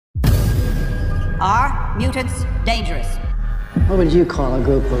Are mutants dangerous? What would you call a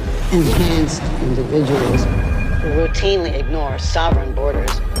group of enhanced individuals who routinely ignore sovereign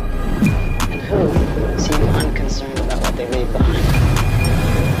borders and who seem unconcerned about what they leave behind?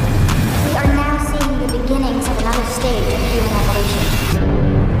 We are now seeing the beginnings of another stage of human evolution.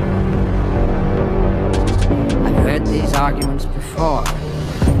 I've heard these arguments before.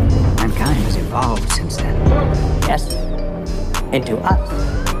 Mankind has evolved since then. Yes, into us.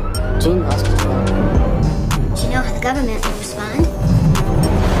 Gene lost control. Do you know how the government will respond?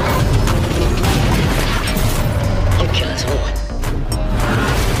 You kill us all.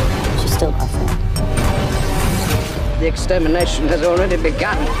 She's still my friend. The extermination has already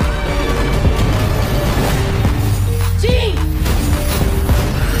begun. Gene!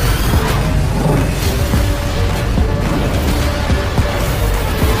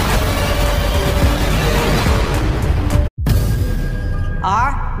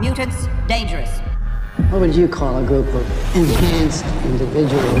 Are mutants dangerous? What would you call a group of enhanced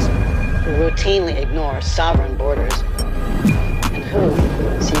individuals who routinely ignore sovereign borders and who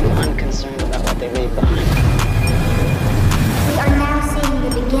seem unconcerned about what they leave behind? We are now seeing the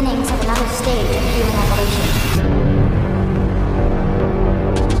beginnings of another stage of human evolution.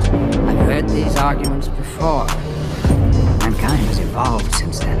 I've heard these arguments before. Mankind has evolved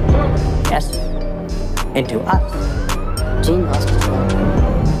since then. Yes, into us. Gene lost control.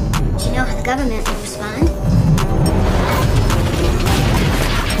 Do you know how the government will respond?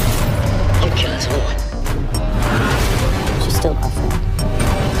 You kill us all. She's still my friend.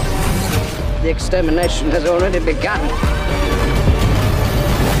 The extermination has already begun.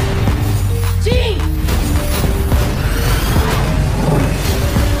 Gene!